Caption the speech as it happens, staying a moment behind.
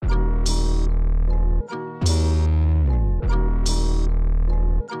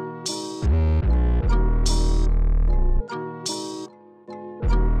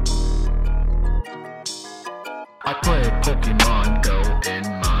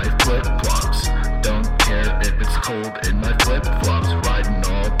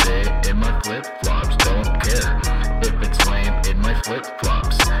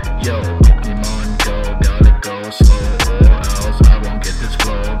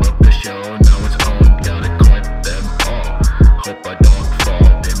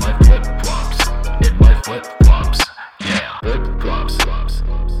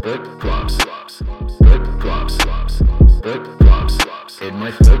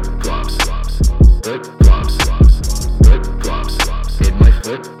flip-flops, flip-flops, flip-flops, in my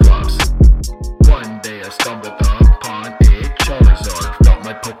flip-flops. One day I stumbled upon a Charizard, felt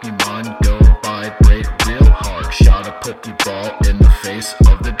my Pokemon Go vibrate real hard. Shot a Pokéball in the face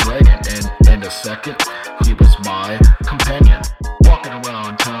of the dragon, and in a second, he was my companion. Walking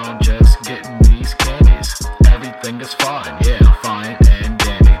around town just getting these candies. Everything is fine, yeah, fine and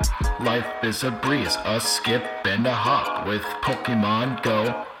dandy. Life is a breeze, a skip and a hop with Pokemon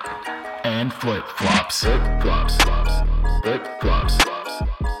Go and flip-flops. Flip-flops, flip-flops,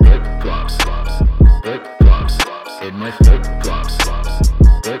 flip-flops, flip-flops, in my flip-flops.